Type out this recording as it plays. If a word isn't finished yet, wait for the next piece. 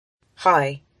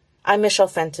Hi, I'm Michelle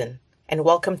Fenton, and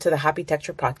welcome to the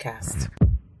Happitecture podcast.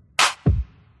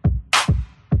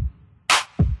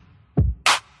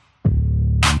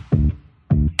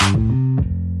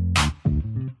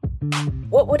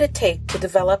 What would it take to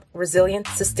develop resilient,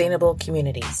 sustainable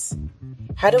communities?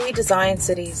 How do we design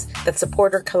cities that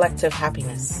support our collective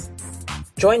happiness?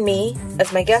 Join me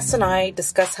as my guests and I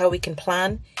discuss how we can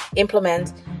plan,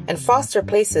 implement, and foster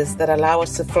places that allow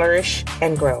us to flourish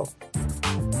and grow.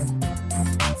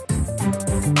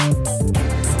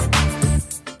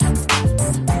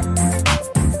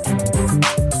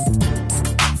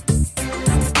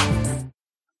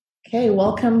 Okay,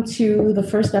 welcome to the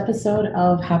first episode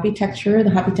of Happitecture, the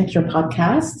Happitecture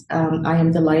podcast. I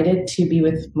am delighted to be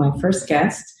with my first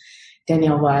guest,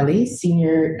 Danielle Wiley,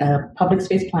 Senior Public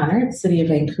Space Planner at the City of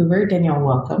Vancouver. Danielle,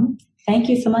 welcome. Thank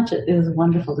you so much. It was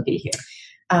wonderful to be here.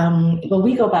 Well,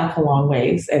 we go back a long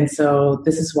ways, and so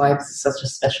this is why this is such a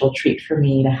special treat for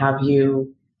me to have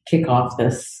you kick off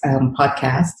this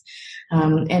podcast.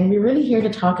 And we're really here to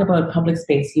talk about public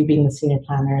space, you being the Senior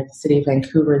Planner at the City of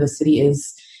Vancouver. The city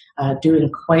is doing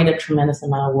quite a tremendous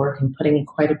amount of work and putting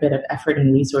quite a bit of effort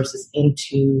and resources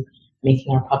into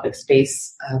making our public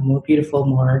space more beautiful,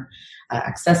 more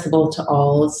accessible to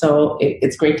all. So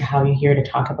it's great to have you here to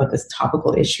talk about this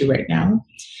topical issue right now.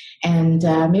 And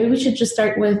maybe we should just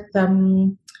start with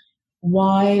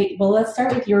let's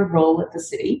start with your role at the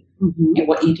city and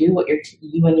what you do, what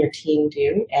you and your team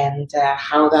do, and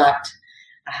how that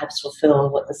helps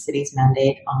fulfill what the city's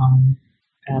mandate on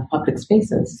public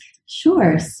spaces.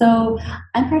 Sure. So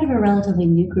I'm part of a relatively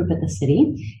new group at the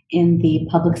city in the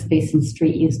Public Space and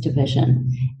Street Use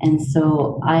Division. And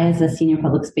so I, as a Senior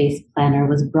Public Space Planner,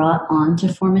 was brought on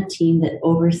to form a team that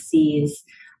oversees,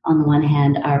 on the one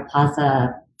hand, our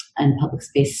plaza and public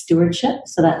space stewardship.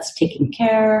 So that's taking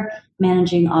care,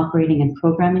 managing, operating, and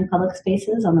programming public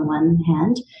spaces on the one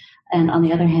hand. And on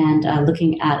the other hand,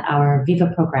 looking at our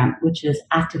Viva program, which is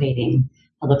activating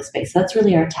public space. So that's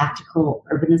really our tactical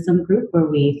urbanism group, where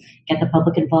we get the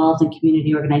public involved and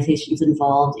community organizations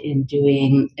involved in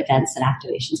doing events and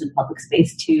activations in public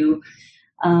space to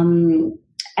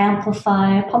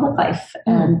amplify public life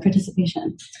and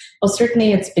participation. Well,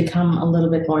 certainly it's become a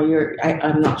little bit more,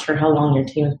 I'm not sure how long your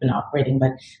team has been operating,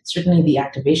 but certainly the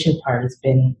activation part has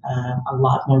been a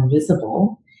lot more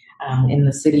visible in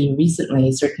the city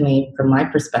recently, certainly from my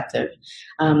perspective.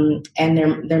 And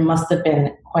there must have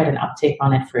been quite an uptake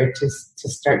on it for it to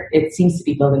start. It seems to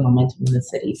be building momentum in the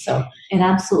city. So it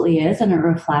absolutely is, and it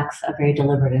reflects a very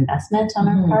deliberate investment on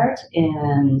our part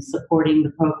in supporting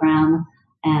the program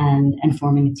and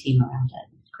forming a team around it.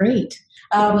 Great.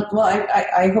 Well,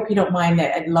 I hope you don't mind.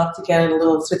 I'd love to get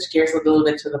switch gears a little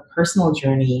bit to the personal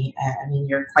journey. I mean,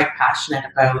 you're quite passionate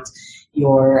about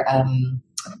your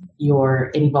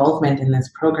involvement in this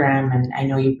program, and I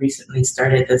know you've recently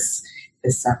started this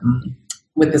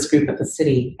with this group at the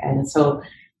city, and so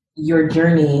your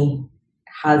journey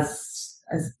has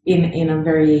in a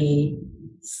very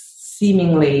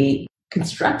seemingly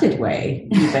constructed way,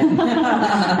 even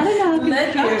I don't know,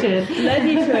 led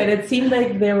you to it. It seemed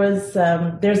like there's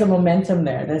a momentum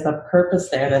there. There's a purpose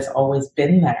there that's always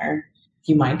been there.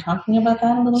 Do you mind talking about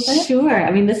that a little bit? Sure. I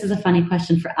mean, this is a funny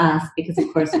question for us because,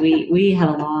 of course, we have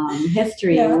a long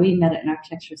history. Yeah. We met at an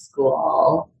architecture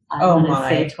school, I want to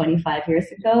say 25 years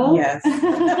ago. Yes.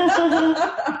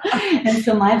 And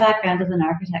so my background is in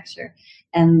architecture,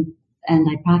 and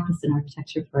I practiced in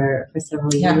architecture for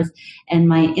several years. And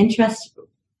my interest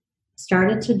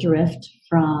started to drift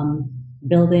from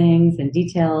buildings and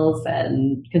details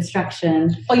and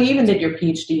construction. Well, you even did your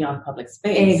PhD on public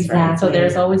space. Exactly. Right? So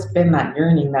there's always been that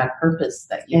yearning, that purpose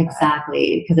that you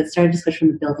Exactly, because it started to switch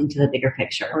from the building to the bigger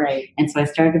picture. Right. And so I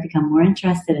started to become more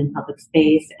interested in public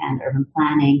space and urban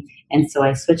planning. And so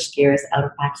I switched gears out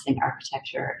of practicing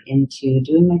architecture into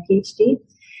doing my PhD.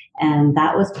 And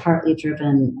that was partly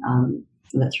driven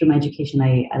through my education.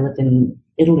 I lived in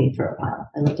Italy for a while.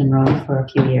 I lived in Rome for a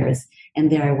few years. And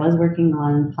there I was working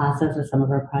on plazas with some of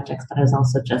our projects, but I was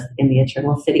also just in the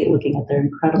Eternal City looking at their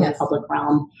incredible public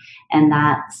realm. And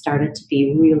that started to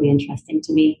be really interesting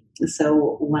to me.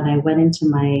 So when I went into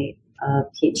my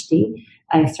PhD,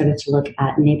 I started to look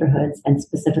at neighborhoods and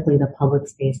specifically the public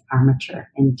space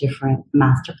armature in different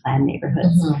master plan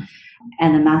neighborhoods.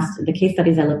 And the case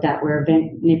studies I looked at were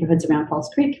neighborhoods around Falls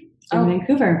Creek in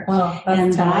Vancouver. Well, that's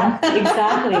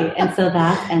exactly. And so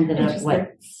that ended up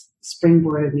what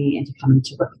springboarded me into coming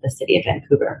to work for the City of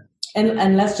Vancouver.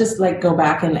 And let's just go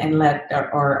back and let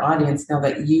our audience know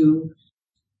that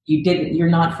you're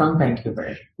not from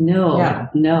Vancouver. No,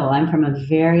 I'm from a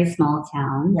very small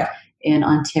town in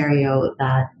Ontario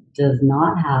that does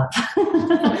not have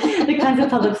the kinds of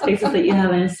public spaces that you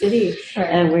have in a city,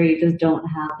 where you just don't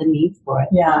have the need for it.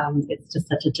 It's just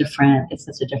such a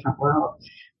different world.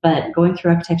 But going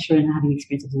through architecture and having the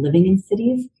experience of living in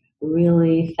cities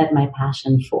really fed my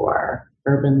passion for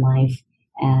urban life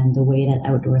and the way that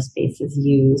outdoor space is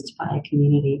used by a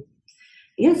community.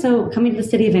 Yeah, so coming to the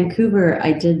City of Vancouver,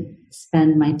 I did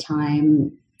spend my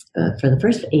time for the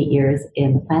first 8 years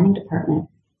in the planning department,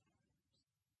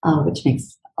 which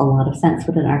makes a lot of sense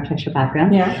with an architecture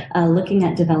background, looking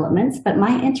at developments. But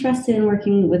my interest in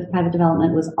working with private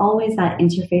development was always that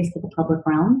interface to the public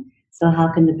realm. So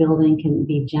how can the building can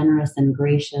be generous and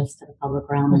gracious to the public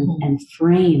realm and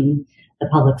frame the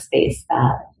public space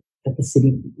that the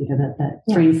city, that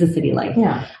frames the city life.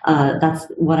 That's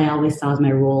what I always saw as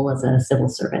my role as a civil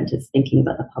servant, is thinking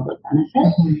about the public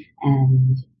benefit.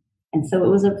 And so it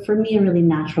was, for me, a really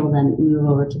natural then move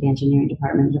over to the engineering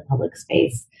department of public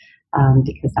space,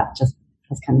 because that just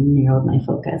has kind of narrowed my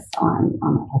focus on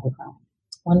that public realm.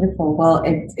 Wonderful. Well,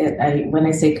 when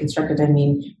I say constructed, I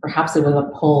mean perhaps it was a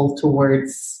pull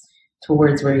towards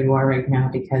where you are right now,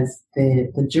 because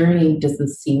the journey doesn't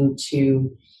seem to,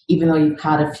 even though you've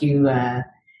had a few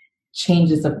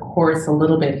changes, of course, a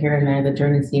little bit here and there, the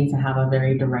journey seems to have a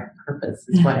very direct purpose,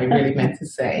 is what I really meant to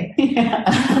say.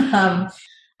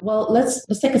 Well,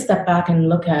 let's take a step back and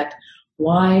look at,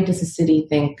 why does the city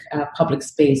think public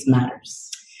space matters?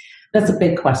 That's a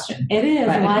big question. It is.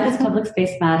 Right? Why does public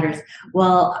space matters?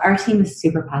 Well, our team is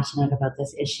super passionate about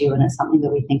this issue, and it's something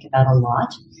that we think about a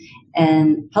lot.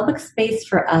 And public space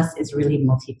for us is really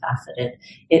multifaceted.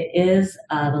 It is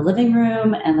the living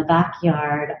room and the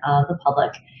backyard of the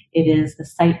public. It is the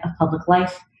site of public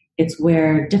life. It's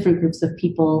where different groups of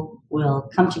people will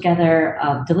come together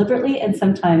deliberately and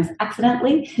sometimes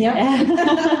accidentally.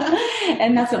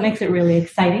 And that's what makes it really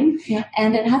exciting.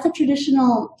 And it has a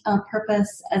traditional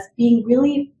purpose as being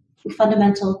really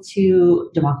fundamental to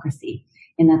democracy,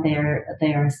 in that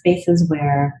they are spaces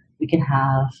where we can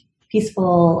have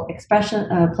peaceful expression,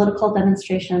 political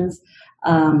demonstrations,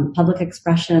 public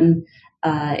expression.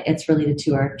 It's related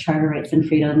to our charter rights and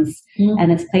freedoms,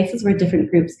 and it's places where different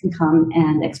groups can come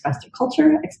and express their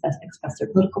culture, express their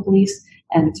political beliefs,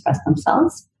 and express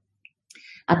themselves.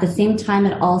 At the same time,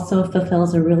 it also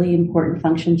fulfills a really important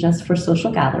function just for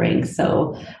social gatherings.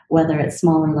 So whether it's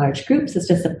small or large groups, it's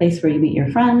just a place where you meet your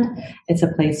friend. It's a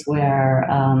place where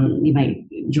you might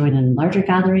join in larger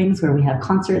gatherings, where we have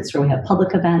concerts, where we have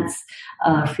public events,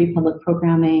 free public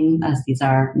programming, as these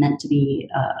are meant to be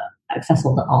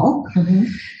accessible to all,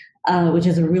 which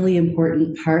is a really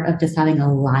important part of just having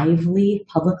a lively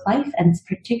public life. And it's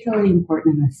particularly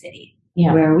important in the city,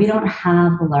 where we don't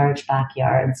have the large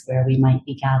backyards where we might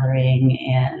be gathering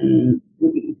in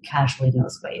casually in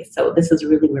those ways. So this is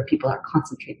really where people are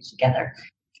concentrated together,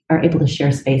 are able to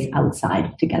share space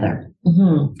outside together.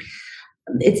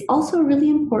 It's also a really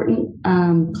important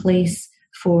place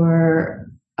for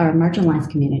our marginalized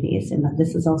communities, and that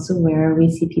this is also where we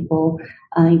see people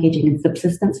engaging in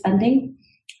subsistence spending,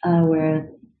 where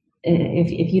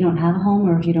if you don't have a home,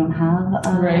 or if you don't have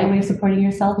a way of supporting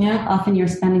yourself, often you're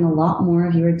spending a lot more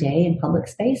of your day in public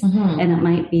space,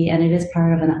 and it is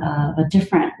part of a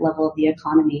different level of the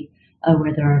economy,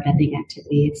 where there are vending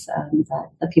activities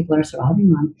that people are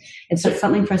surviving on. It's just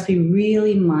something for us to be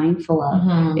really mindful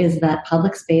of, is that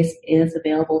public space is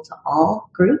available to all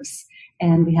groups,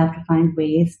 and we have to find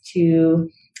ways to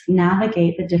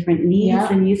navigate the different needs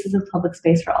and uses of public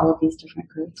space for all of these different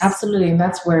groups. Absolutely. And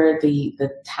that's where the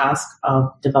task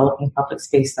of developing public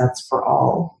space that's for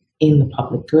all in the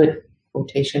public good,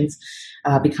 quotations,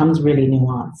 becomes really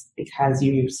nuanced, because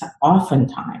you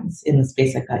oftentimes in the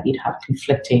space like that, you'd have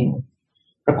conflicting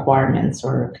requirements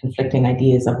or conflicting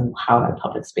ideas of how that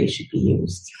public space should be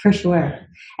used. For sure.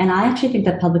 And I actually think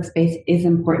that public space is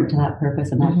important to that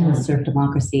purpose, and that does serve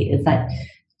democracy, is that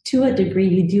to a degree,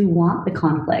 you do want the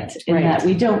conflict, in that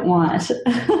we don't want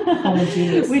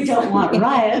we don't want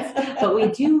riots, but we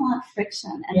do want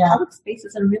friction. And public space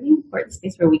is a really important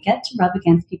space where we get to rub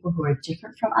against people who are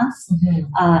different from us.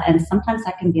 And sometimes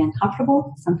that can be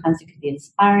uncomfortable. Sometimes it can be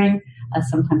inspiring.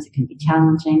 Sometimes it can be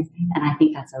challenging. And I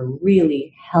think that's a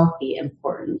really healthy,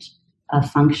 important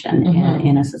function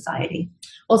in a society.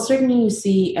 Well, certainly you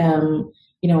see,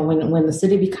 when the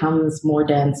city becomes more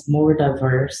dense, more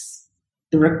diverse,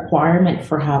 the requirement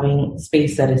for having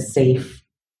space that is safe,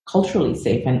 culturally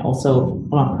safe, and also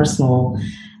from a personal,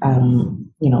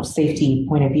 safety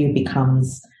point of view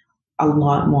becomes a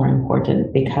lot more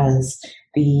important, because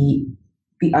the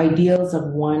ideals of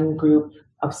one group,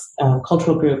 of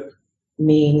cultural group,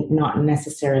 may not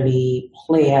necessarily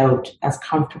play out as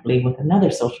comfortably with another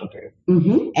social group.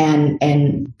 Mm-hmm.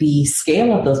 And the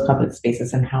scale of those public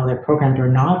spaces and how they're programmed or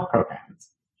not programmed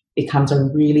becomes a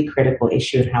really critical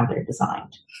issue in how they're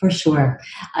designed. For sure.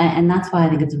 And that's why I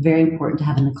think it's very important to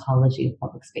have an ecology of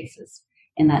public spaces,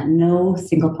 in that no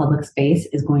single public space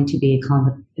is going to be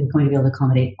able to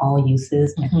accommodate all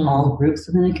uses and all groups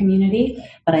within a community.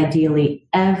 But ideally,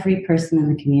 every person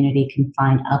in the community can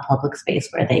find a public space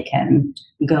where they can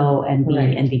go and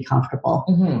be comfortable.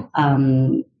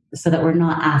 So that we're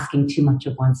not asking too much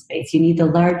of one space. You need the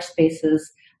large spaces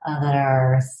that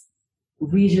are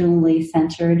regionally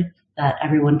centered, that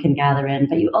everyone can gather in,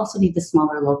 but you also need the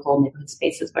smaller local neighborhood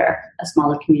spaces where a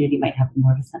smaller community might have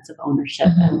more of a sense of ownership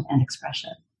and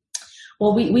expression.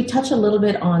 Well, we touch a little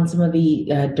bit on some of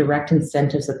the direct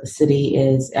incentives that the city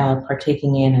is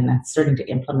partaking in and that's starting to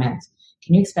implement.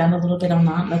 Can you expand a little bit on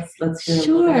that? Let's hear.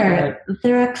 Sure.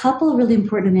 There are a couple of really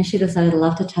important initiatives that I'd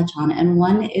love to touch on, and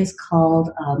one is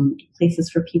called Places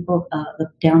for People, the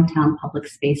Downtown Public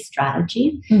Space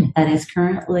Strategy, that is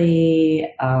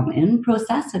currently in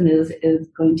process and is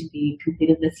going to be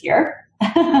completed this year.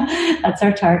 That's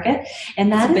our target,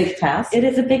 and that's a big task. It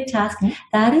is a big task.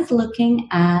 That is looking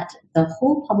at the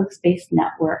whole public space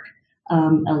network.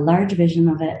 A large vision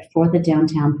of it for the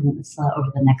downtown peninsula over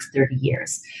the next 30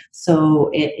 years. So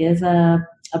it is a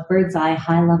bird's eye,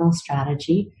 high-level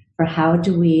strategy for how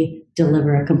do we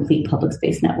deliver a complete public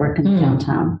space network in the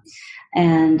downtown.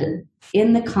 And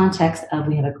in the context of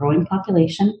we have a growing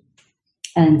population,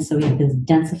 and so we have this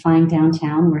densifying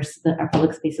downtown where our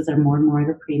public spaces are more and more at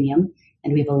a premium,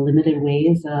 and we have a limited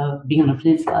ways of being on a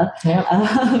peninsula,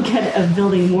 of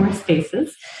building more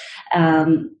spaces.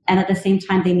 And at the same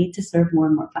time, they need to serve more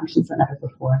and more functions than ever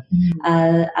before.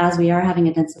 As we are having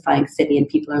a densifying city and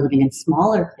people are living in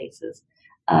smaller places,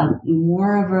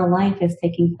 more of our life is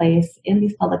taking place in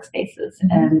these public spaces,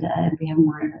 and we have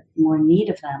more need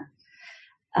of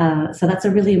them. So that's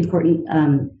a really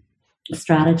important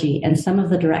strategy. And some of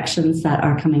the directions that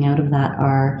are coming out of that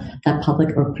are that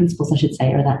public, or principles I should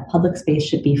say, are that public space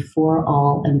should be for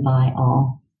all and by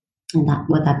all. And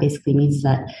what that basically means is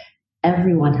that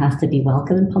everyone has to be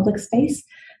welcome in public space,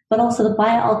 but also the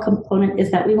by all component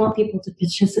is that we want people to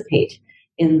participate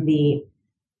in the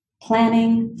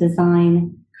planning,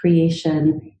 design,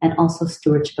 creation, and also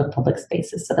stewardship of public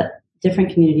spaces, so that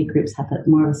different community groups have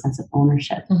more of a sense of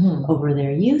ownership over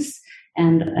their use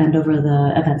and over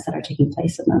the events that are taking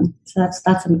place in them. So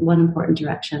that's one important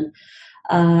direction.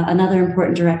 Another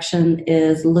important direction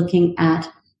is looking at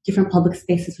different public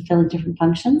spaces fulfilling different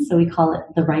functions. So we call it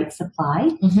the right supply,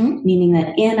 meaning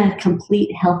that in a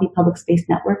complete healthy public space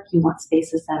network, you want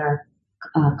spaces that are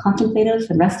contemplative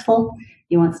and restful.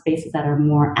 You want spaces that are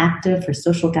more active for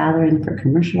social gathering, for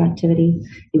commercial activity.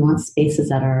 You want spaces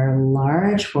that are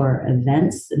large for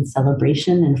events and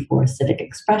celebration and for civic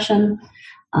expression.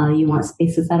 You want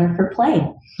spaces that are for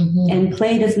play. And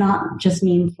play does not just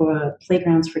mean for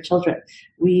playgrounds for children.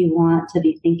 We want to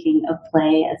be thinking of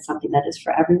play as something that is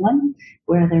for everyone,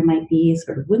 where there might be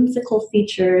sort of whimsical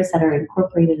features that are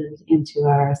incorporated into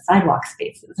our sidewalk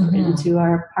spaces or into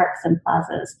our parks and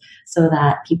plazas, so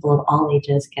that people of all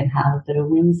ages can have a bit of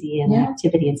whimsy and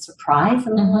activity and surprise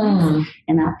in their lives,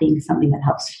 and that being something that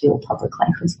helps fuel public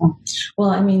life as well. Well,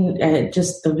 I mean,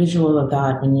 just the visual of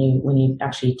that, when you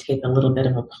actually take a little bit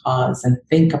of a pause and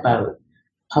think about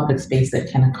public space that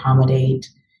can accommodate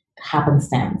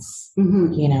happenstance.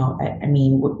 You know, I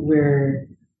mean, we're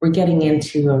getting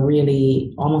into a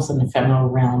really almost an ephemeral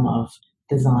realm of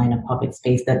design of public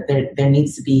space, that there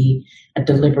needs to be a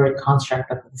deliberate construct,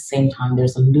 but at the same time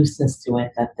there's a looseness to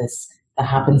it, that the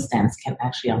happenstance can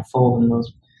actually unfold, and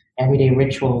those everyday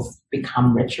rituals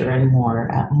become richer and more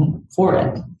for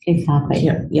it. Exactly.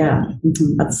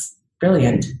 That's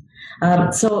brilliant.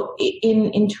 So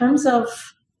in terms of,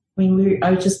 I mean,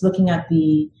 I was just looking at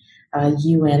the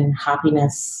UN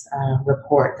happiness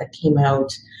report that came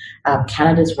out.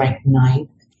 Canada's ranked 9th,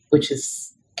 which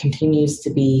continues to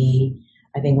be,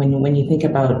 I think, when you think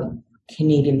about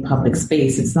Canadian public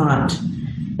space, it's not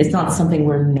something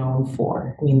we're known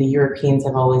for. I mean, the Europeans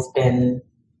have always been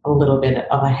a little bit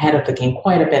ahead of the game,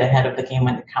 quite a bit ahead of the game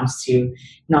when it comes to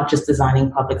not just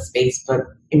designing public space, but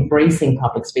embracing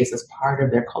public space as part of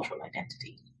their cultural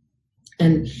identity.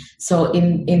 And so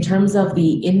in terms of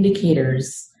the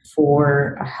indicators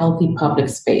for a healthy public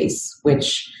space,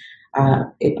 which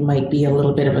it might be a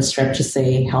little bit of a stretch to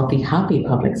say healthy, happy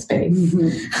public space,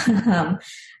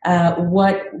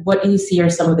 what do you see are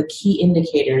some of the key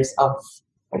indicators of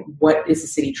what is the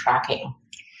city tracking?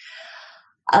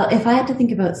 If I had to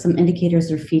think about some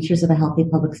indicators or features of a healthy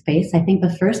public space, I think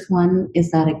the first one is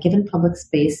that a given public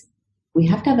space we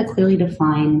have to have a clearly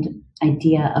defined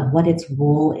idea of what its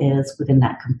role is within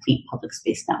that complete public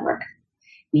space network.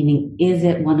 Meaning, is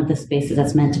it one of the spaces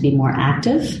that's meant to be more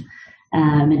active,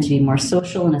 meant to be more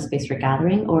social and a space for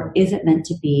gathering, or is it meant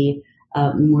to be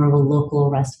more of a local,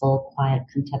 restful, quiet,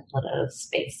 contemplative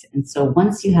space? And so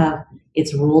once you have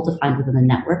its role defined within the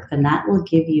network, then that will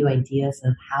give you ideas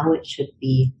of how it should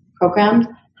be programmed,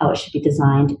 how it should be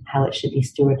designed, how it should be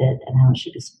stewarded, and how it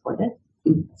should be supported.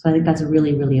 So I think that's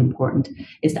really, really important,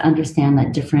 is to understand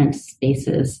that different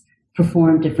spaces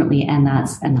perform differently, and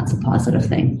that's a positive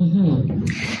thing. Mm-hmm.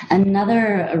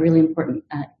 Another really important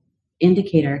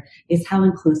indicator is how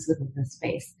inclusive is the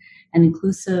space. And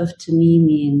inclusive to me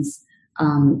means,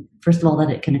 first of all,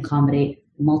 that it can accommodate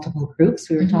multiple groups.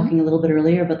 We were talking a little bit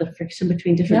earlier about the friction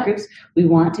between different groups. We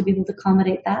want to be able to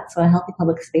accommodate that. So a healthy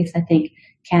public space, I think,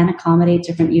 can accommodate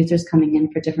different users coming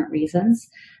in for different reasons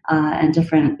and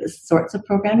different sorts of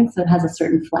programming. So it has a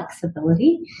certain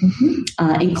flexibility.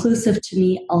 Inclusive to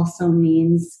me also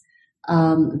means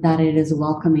that it is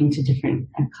welcoming to different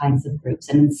kinds of groups.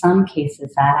 And in some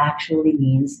cases, that actually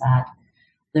means that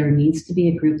there needs to be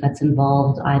a group that's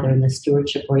involved either in the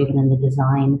stewardship or even in the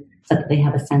design, so that they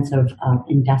have a sense of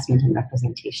investment and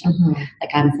representation.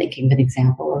 Like I'm thinking of an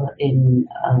example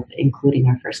of including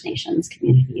our First Nations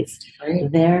communities.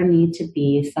 Right. There need to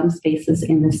be some spaces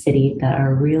in the city that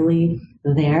are really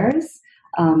theirs,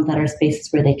 that are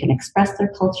spaces where they can express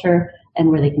their culture and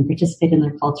where they can participate in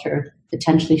their culture,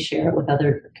 potentially share it with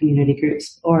other community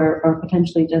groups, or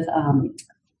potentially just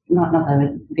not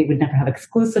that they would never have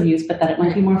exclusive use, but that it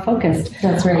might be more focused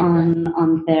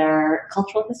on their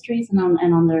cultural histories and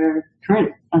on their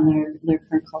current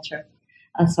culture.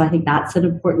 So I think that's an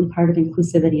important part of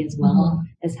inclusivity as well,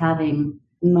 is having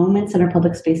moments in our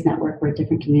public space network where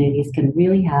different communities can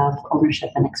really have ownership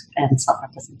and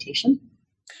self-representation.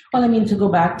 Well, I mean, to go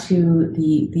back to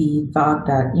the thought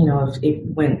that, you know, if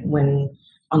when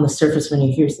on the surface, when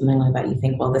you hear something like that, you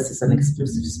think, well, this is an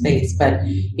exclusive space. But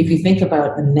if you think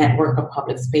about a network of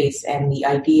public space and the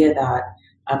idea that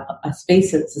a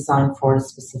space that's designed for a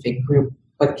specific group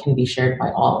but can be shared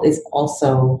by all is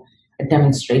also a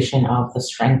demonstration of the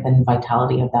strength and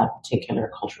vitality of that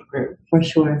particular cultural group. For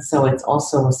sure. So it's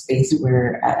also a space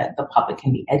where the public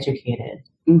can be educated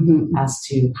as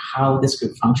to how this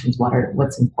group functions,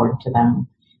 what's important to them,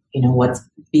 you know,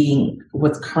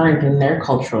 what's current in their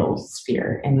cultural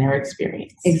sphere and their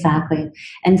experience. Exactly.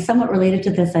 And somewhat related to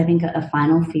this, I think a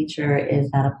final feature is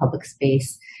that a public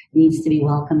space needs to be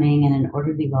welcoming, and in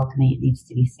order to be welcoming, it needs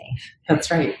to be safe.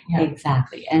 That's right. Yeah.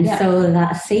 Exactly. And so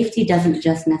that safety doesn't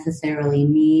just necessarily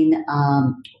mean,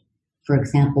 for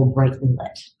example, brightly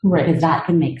lit. Right. Because that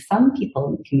can make some people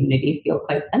in the community feel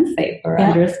quite unsafe or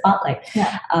under a spotlight.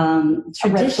 Yeah.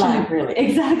 Traditionally, really.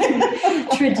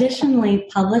 Exactly. Traditionally,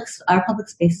 our public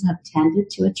spaces have tended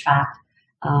to attract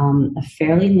a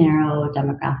fairly narrow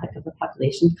demographic of the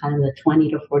population, kind of the 20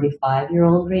 to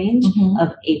 45-year-old range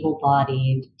of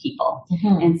able-bodied people.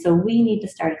 And so we need to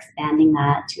start expanding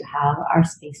that to have our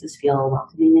spaces feel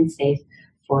welcoming and safe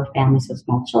for families with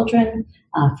small children,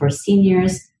 for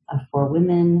seniors, for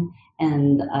women,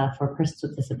 and for persons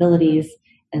with disabilities.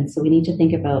 And so we need to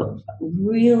think about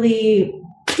really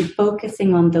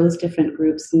focusing on those different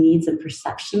groups' needs and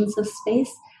perceptions of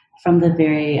space from the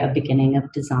very beginning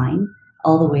of design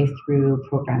all the way through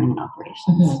programming and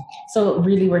operations. So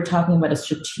really we're talking about a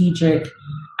strategic,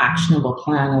 actionable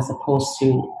plan as opposed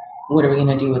to what are we going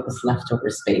to do with this leftover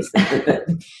space?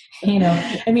 You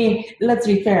know, I mean, let's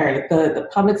be fair. The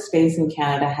public space in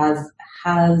Canada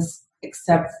has,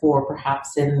 except for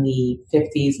perhaps in the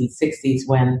 50s and 60s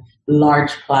when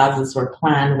large plazas were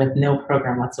planned with no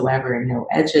program whatsoever and no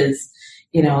edges,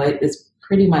 you know, it is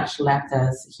pretty much left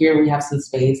as, here we have some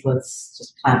space, let's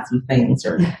just plant some things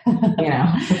or, you know,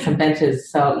 put some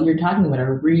benches. So you're talking about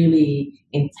a really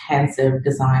intensive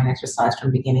design exercise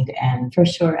from beginning to end. For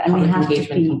sure. And public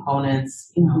engagement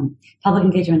components. You know. Public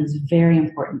engagement is very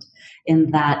important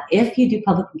in that if you do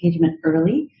public engagement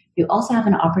early, you also have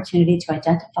an opportunity to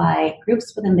identify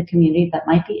groups within the community that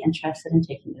might be interested in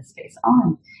taking this space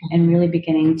on and really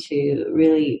begin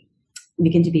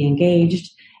to be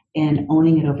engaged in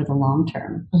owning it over the long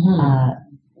term.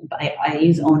 I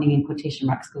use owning in quotation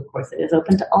marks because, of course, it is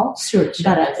open to all. Stewardship.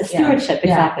 But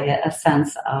exactly, a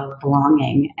sense of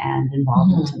belonging and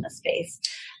involvement in the space.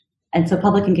 And so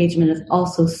public engagement is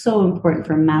also so important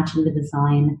for matching the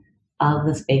design of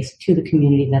the space to the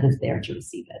community that is there to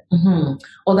receive it.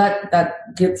 Well,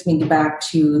 that gets me back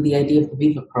to the idea of the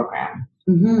Viva program,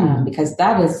 because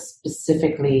that is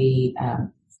specifically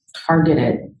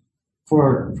targeted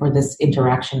for this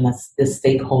interaction, this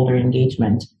stakeholder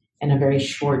engagement in a very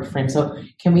short frame. So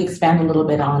can we expand a little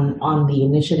bit on the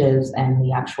initiatives and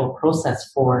the actual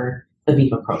process for the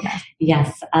VIVA program?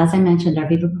 Yes, as I mentioned, our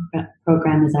VIVA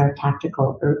program is our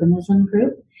tactical urbanism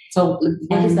group. So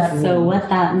what does that mean? So what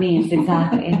that means,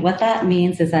 exactly. What that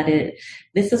means is that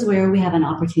this is where we have an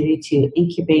opportunity to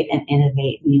incubate and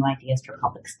innovate new ideas for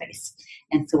public space.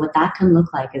 And so what that can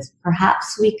look like is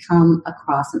perhaps we come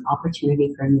across an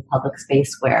opportunity for a new public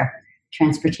space where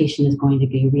transportation is going to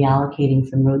be reallocating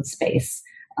some road space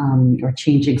or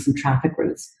changing some traffic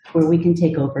routes, where we can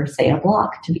take over, say, a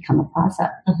block to become a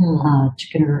plaza, to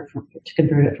convert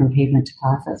it from pavement to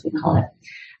plaza, as we call it.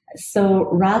 So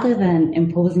rather than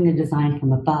imposing a design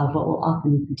from above, what we'll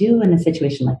often do in a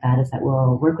situation like that is that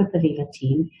we'll work with the VIVA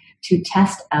team to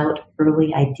test out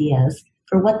early ideas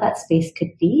for what that space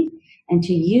could be and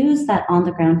to use that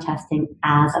on-the-ground testing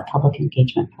as a public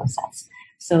engagement process.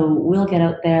 So we'll get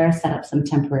out there, set up some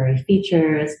temporary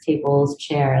features, tables,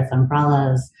 chairs,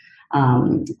 umbrellas,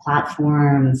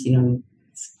 platforms,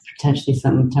 potentially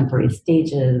some temporary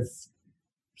stages,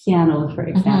 piano, for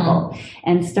example,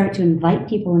 and start to invite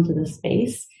people into the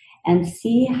space and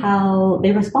see how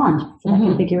they respond to that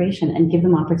configuration and give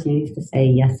them opportunities to say,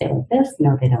 yes, they like this,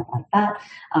 no, they don't like that.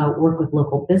 Work with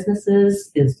local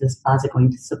businesses. Is this plaza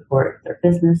going to support their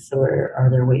business, or are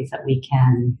there ways that we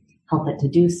can help it to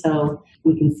do so?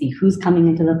 We can see who's coming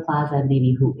into the plaza and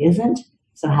maybe who isn't.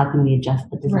 So how can we adjust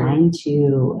the design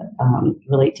to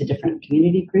relate to different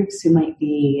community groups who might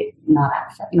be not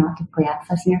typically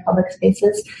accessing our public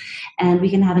spaces? And we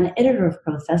can have an iterative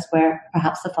process where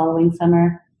perhaps the following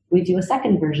summer we do a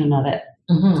second version of it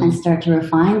and start to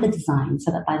refine the design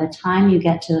so that by the time you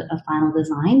get to a final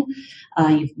design,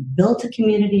 you've built a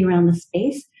community around the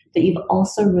space, but you've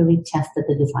also really tested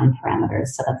the design parameters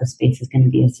so that the space is going to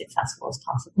be as successful as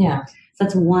possible. Yeah. So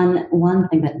that's one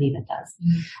thing that VIVA does.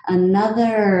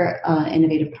 Another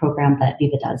innovative program that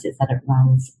VIVA does is that it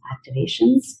runs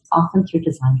activations, often through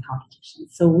design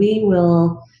competitions. So we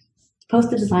will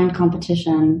post a design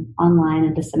competition online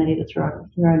and disseminate it through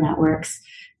our networks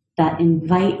that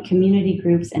invite community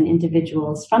groups and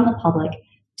individuals from the public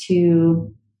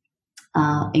to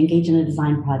engage in a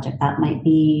design project. That might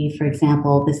be, for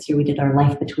example, this year we did our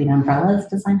Life Between Umbrellas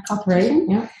design competition. Right.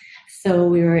 Yeah. So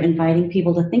we were inviting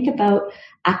people to think about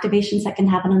activations that can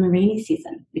happen in the rainy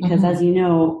season, because as you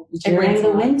know, during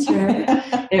the winter,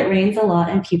 it rains a lot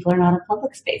and people are not in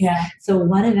public space. Yeah. So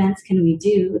what events can we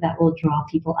do that will draw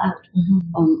people out?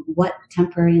 What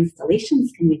temporary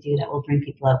installations can we do that will bring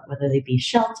people out, whether they be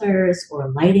shelters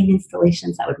or lighting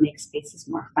installations that would make spaces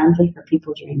more friendly for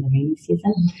people during the rainy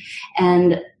season?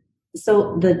 And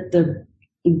so the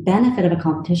benefit of a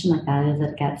competition like that is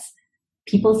that it gets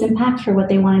people's impact for what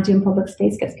they want to do in public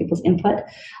space, gets people's input,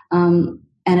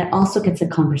 and it also gets a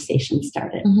conversation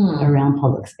started around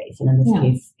public space, and in this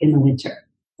case, in the winter.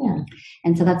 Yeah.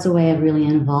 And so that's a way of really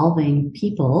involving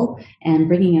people and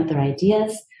bringing out their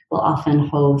ideas. We'll often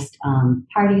host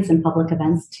parties and public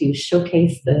events to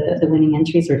showcase the winning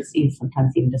entries, or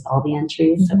sometimes even just all the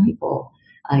entries, so people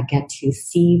get to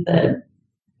see the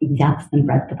depth and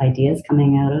breadth of ideas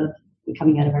coming out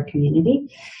of our community.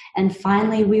 And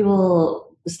finally, we will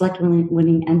select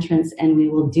winning entrants, and we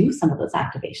will do some of those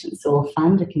activations. So we'll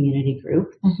fund a community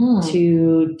group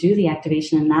to do the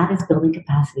activation, and that is building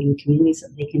capacity in communities so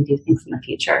they can do things in the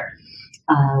future.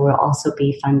 We'll also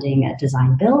be funding a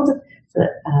design build. So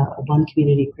one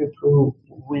community group who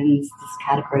wins this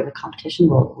category of the competition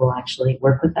will actually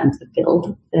work with them to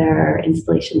build their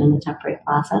installation in the temporary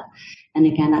plaza. And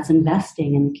again, that's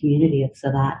investing in the community so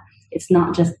that it's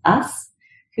not just us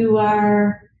who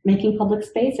are making public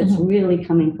space, it's really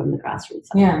coming from the grassroots.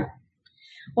 Yeah.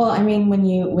 Well, I mean, when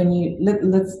you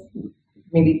let's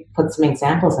maybe put some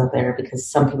examples out there, because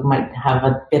some people might have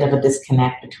a bit of a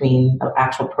disconnect between the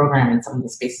actual program and some of the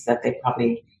spaces that they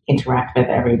probably interact with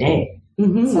every day.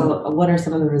 So what are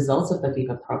some of the results of the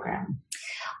VIVA program?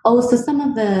 So some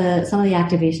of the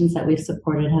activations that we've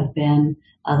supported have been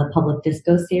the public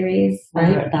disco series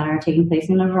that are taking place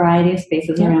in a variety of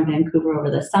spaces around Vancouver over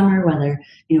the summer,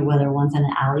 whether one's in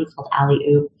an alley called Alley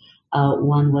Oop,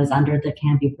 one was under the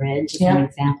Cambie Bridge, as an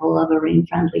example of a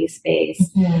rain-friendly space.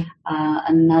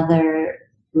 Another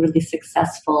really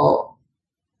successful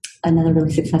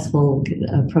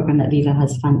program that VIVA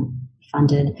has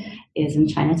funded is in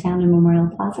Chinatown and Memorial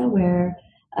Plaza, where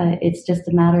it's just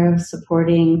a matter of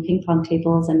supporting ping pong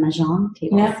tables and mahjong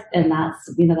tables, and that's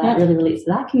that really relates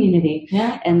to that community,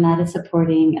 and that is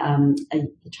supporting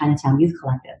the Chinatown Youth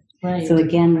Collective. Right. So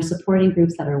again, we're supporting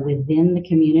groups that are within the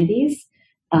communities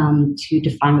to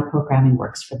define what programming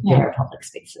works for their public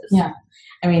spaces. Yeah.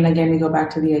 I mean, again, we go back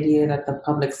to the idea that the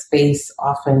public space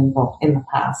often, well, in the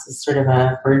past, is sort of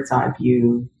a bird's eye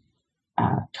view,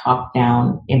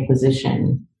 top-down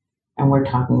imposition. And we're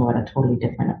talking about a totally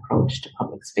different approach to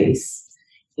public space.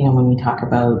 You know, when we talk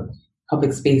about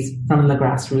public space from the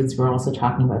grassroots, we're also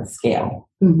talking about scale,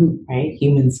 right?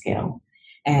 Human scale.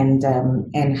 And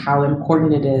how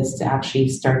important it is to actually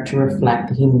start to reflect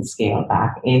the human scale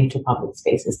back into public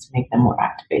spaces to make them more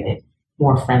activated,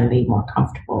 more friendly, more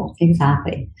comfortable.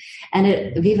 Exactly.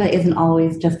 And Viva isn't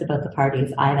always just about the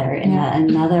parties either.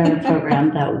 And another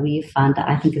program that we fund that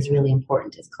I think is really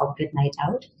important is called Good Night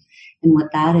Out. And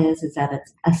what that is that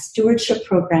it's a stewardship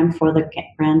program for the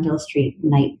Granville Street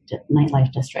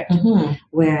nightlife district,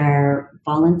 where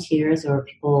volunteers or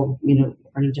people,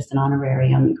 earning just an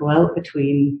honorarium, go out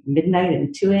between midnight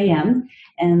and 2 a.m.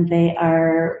 and they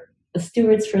are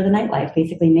stewards for the nightlife,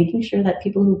 basically making sure that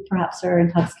people who perhaps are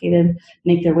intoxicated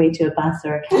make their way to a bus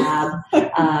or a cab,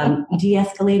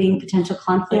 de-escalating potential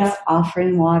conflicts,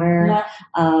 offering water,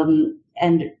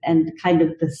 and kind of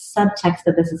the subtext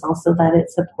of this is also that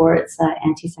it supports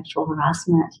anti-sexual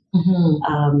harassment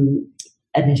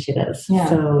initiatives. Yeah.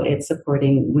 So it's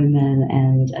supporting women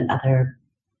and other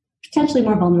potentially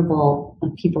more vulnerable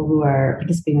people who are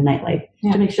participating in nightlife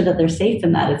to make sure that they're safe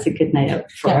and that it's a good night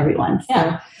out for everyone.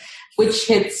 So, which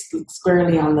hits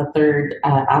squarely on the third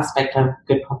aspect of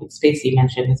good public space you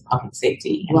mentioned is public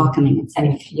safety. And welcoming and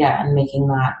safe. And making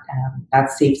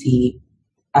that safety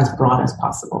as broad as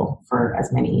possible for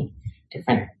as many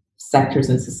different sectors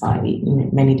in society,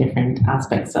 many different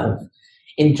aspects of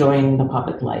enjoying the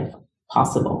public life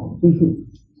possible.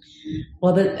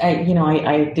 Well,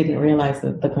 I didn't realize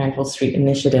that the Granville Street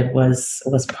Initiative was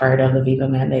part of the Viva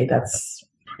mandate. That's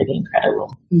pretty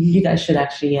incredible. You guys should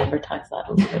actually advertise that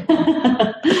a little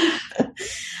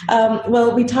bit.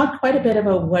 Well, we talked quite a bit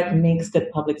about what makes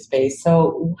good public space.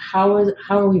 So how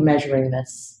are we measuring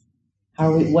this?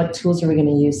 What tools are we going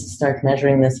to use to start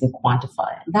measuring this and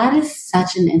quantify it? That is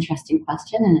such an interesting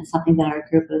question, and it's something that our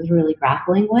group is really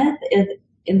grappling with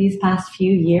in these past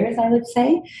few years, I would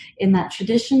say, in that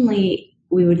traditionally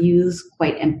we would use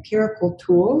quite empirical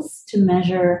tools to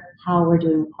measure how we're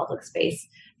doing with public space.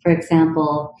 For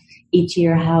example, each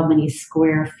year, how many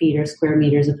square feet or square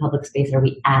meters of public space are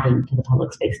we adding to the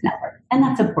public space network? And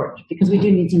that's important because we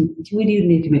do need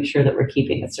to make sure that we're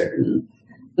keeping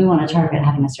we want to target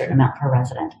having a certain amount per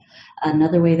resident.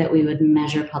 Another way that we would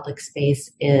measure public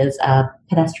space is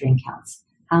pedestrian counts.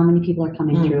 How many people are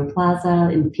coming through a plaza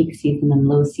in peak season and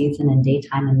low season and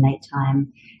daytime and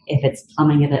nighttime? If it's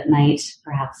plummeting at night,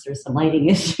 perhaps there's some lighting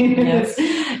issues. Yes.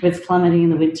 If it's plummeting in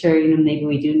the winter, maybe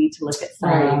we do need to look at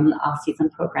some off-season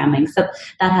programming. So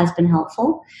that has been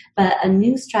helpful. But a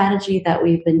new strategy that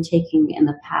we've been taking in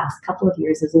the past couple of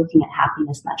years is looking at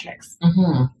happiness metrics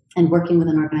and working with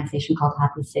an organization called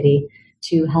Happy City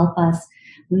to help us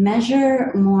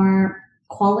measure more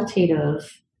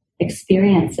qualitative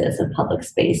experiences of public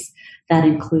space that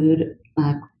include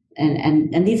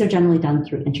and these are generally done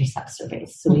through intercept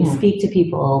surveys. So we speak to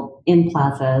people in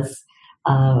plazas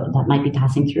that might be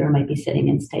passing through or might be sitting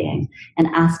and staying and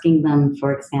asking them,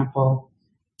 for example,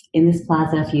 in this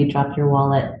plaza, if you dropped your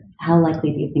wallet, how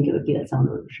likely do you think it would be that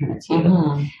someone would return it to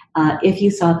you? If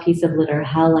you saw a piece of litter,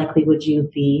 how likely would you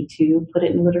be to put it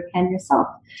in the litter can yourself?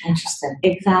 Interesting.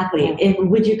 Exactly.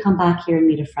 Would you come back here and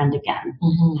meet a friend again?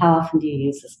 How often do you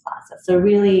use this plaza? So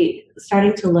really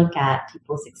starting to look at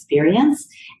people's experience,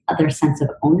 their sense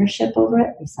of ownership over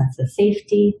it, their sense of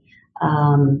safety,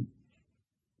 and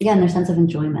their sense of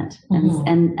enjoyment.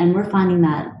 And we're finding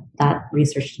that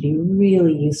research to be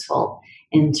really useful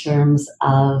in terms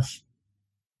of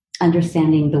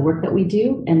understanding the work that we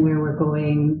do and where we're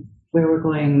going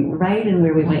right and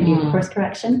where we might need course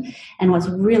correction. And what's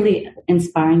really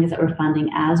inspiring is that we're finding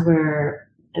as we're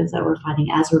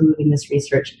moving this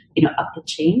research, up the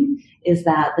chain, is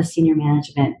that the senior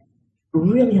management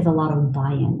really has a lot of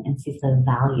buy-in and sees the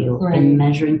value in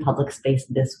measuring public space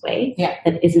this way.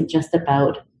 That isn't just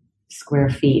about square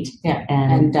feet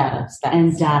and data,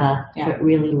 but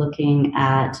really looking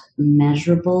at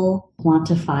measurable,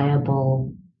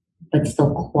 quantifiable, but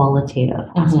still qualitative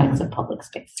aspects of public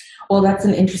space. Well, that's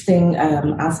an interesting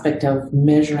aspect of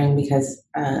measuring because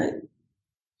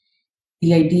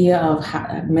the idea of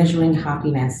measuring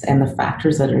happiness and the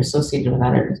factors that are associated with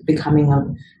that are becoming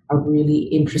a really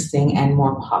interesting and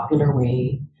more popular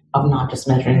way of not just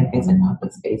measuring things in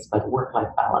public space, but work-life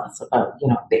balance, about,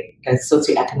 the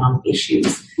socioeconomic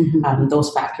issues. Those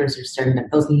factors are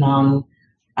those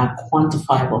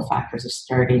non-quantifiable factors are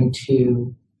starting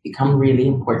to become really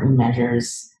important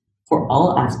measures for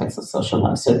all aspects of social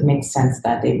life. So it makes sense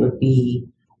that it would be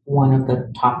one of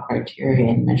the top criteria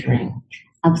in measuring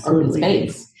urban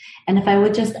space. And if I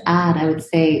would just add, I would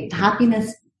say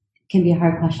happiness can be a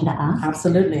hard question to ask.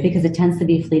 Absolutely. Because it tends to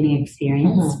be a fleeting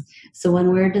experience. Mm-hmm. So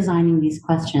when we're designing these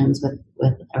questions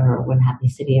with our One Happy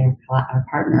City, our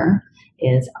partner,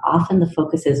 is often the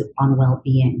focus is on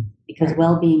well-being, because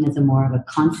well-being is a more of a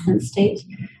constant state,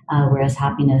 whereas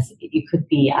happiness, you could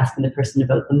be asking the person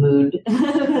about the mood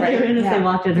right. as they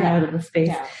walk in and out of the space.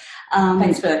 Yeah.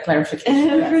 Thanks for that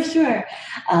clarification. For sure.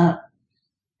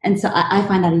 And so I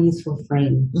find that a useful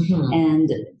frame. Mm-hmm. And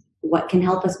what can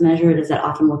help us measure it is that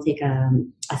often we'll take a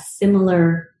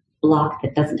similar block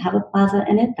that doesn't have a plaza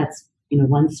in it, that's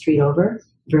one street over,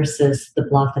 versus the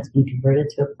block that's been converted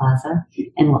to a plaza,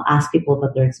 and we'll ask people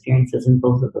about their experiences in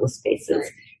both of those spaces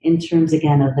in terms,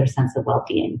 again, of their sense of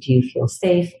well-being. Do you feel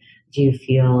safe? Do you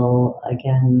feel,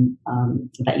 again,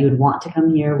 that you would want to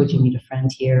come here? Would you meet a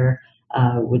friend here?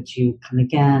 Would you come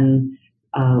again?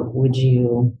 Would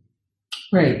you...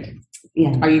 Right.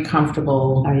 Yeah. Are you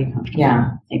comfortable?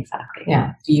 Yeah, exactly.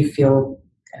 Yeah. Do you feel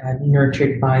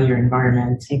nurtured by your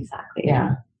environment? Exactly.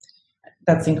 Yeah.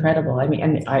 That's incredible. I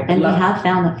mean, we have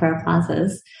found that for our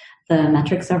plazas, the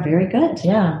metrics are very good.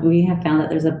 Yeah. We have found that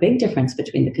there's a big difference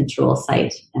between the control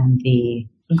site and the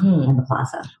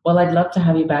plaza. Well, I'd love to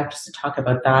have you back just to talk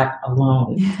about that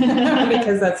alone,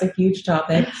 because that's a huge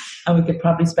topic, and we could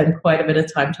probably spend quite a bit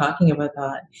of time talking about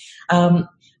that.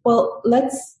 Well,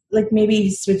 let's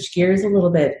maybe switch gears a little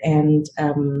bit and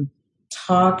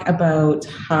talk about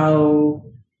how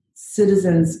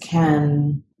citizens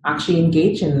can actually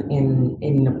engage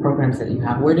in the programs that you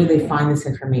have. Where do they find this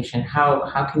information?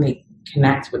 How can they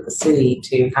connect with the city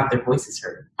to have their voices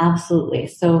heard? Absolutely.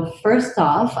 So first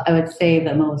off, I would say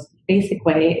the most basic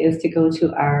way is to go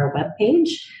to our webpage.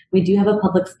 We do have a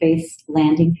public space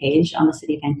landing page on the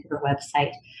City of Vancouver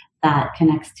website that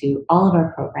connects to all of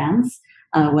our programs.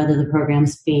 Whether the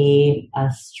programs be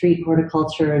street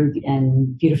horticulture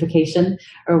and beautification,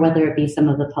 or whether it be some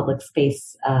of the public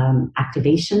space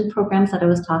activation programs that I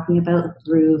was talking about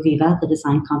through Viva, the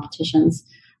design competitions,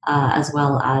 as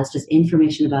well as just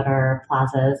information about our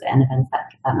plazas and events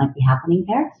that might be happening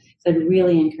there. So I'd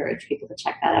really encourage people to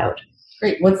check that out.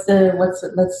 Great. Let's do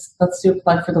a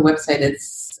plug for the website.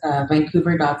 It's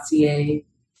vancouver.ca.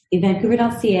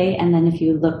 Vancouver.ca, and then if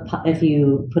you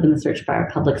put in the search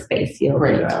bar public space, you'll go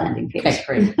to our landing page. Okay,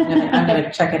 great. I'm going to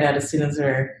check it out as soon as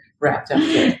we're wrapped up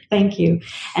here. Thank you.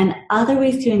 And other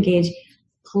ways to engage,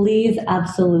 please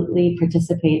absolutely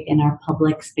participate in our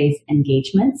public space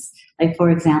engagements. Like, for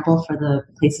example, for the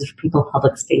Places for People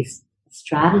public space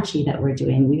strategy that we're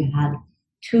doing, we've had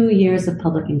 2 years of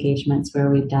public engagements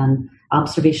where we've done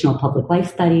observational public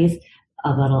life studies,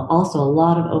 but also a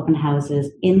lot of open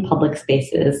houses in public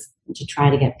spaces to try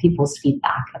to get people's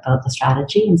feedback about the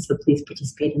strategy. And so please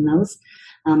participate in those.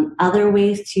 Other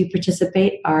ways to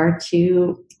participate are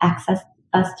to access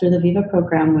us through the Viva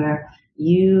program, where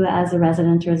you as a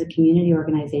resident or as a community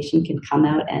organization can come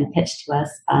out and pitch to us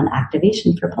an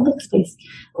activation for public space,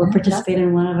 or participate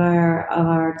in one of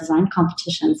our design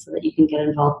competitions so that you can get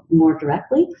involved more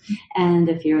directly. And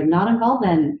if you're not involved,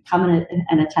 then come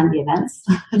and attend the events.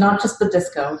 Not just the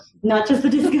disco. Not just the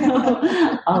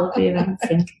disco. All of the events.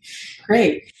 Yeah.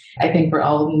 Great. I think we're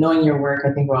all, knowing your work,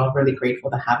 I think we're all really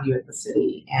grateful to have you at the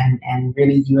city, and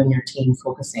really you and your team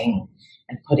focusing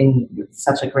and putting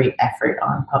such a great effort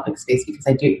on public space, because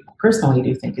I personally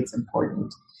do think it's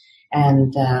important.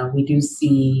 And we do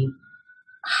see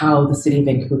how the City of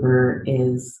Vancouver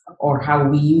is, or how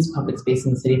we use public space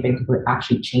in the City of Vancouver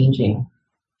actually changing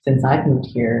since I've moved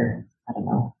here, I don't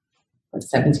know,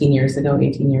 17 years ago,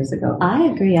 18 years ago. I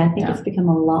agree. I think it's become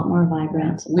a lot more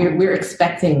vibrant. We're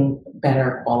expecting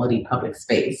better quality public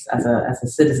space as a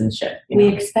citizenship. We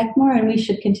expect more, and we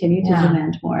should continue to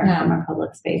demand more from our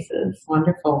public spaces.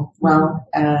 Wonderful. Well,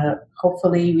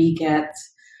 hopefully we get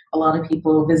a lot of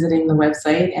people visiting the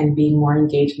website and being more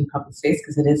engaged in public space,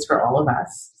 because it is for all of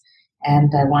us.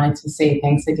 And I wanted to say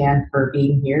thanks again for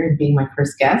being here and being my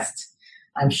first guest.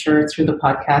 I'm sure through the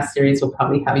podcast series, we'll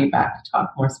probably have you back to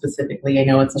talk more specifically. I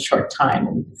know it's a short time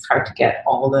and it's hard to get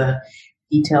all the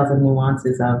details and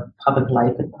nuances of public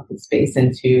life and public space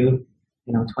into,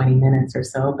 20 minutes or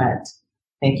so, but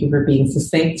thank you for being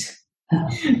succinct,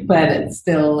 but it's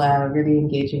still really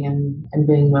engaging and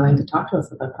being willing to talk to us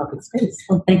about public space.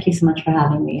 Well, thank you so much for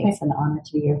having me. It's an honor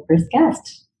to be your first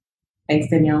guest. Thanks,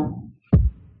 Danielle.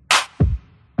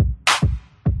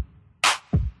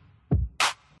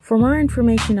 For more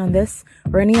information on this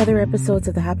or any other episodes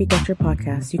of the Happitecture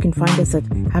podcast, you can find us at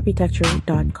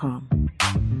happitecture.com.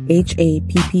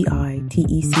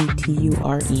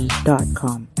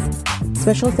 happitecture.com.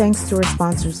 Special thanks to our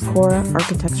sponsors, Cora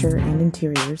Architecture and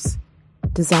Interiors,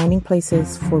 designing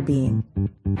places for being.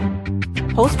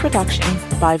 Post-production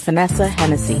by Vanessa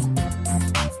Hennessy.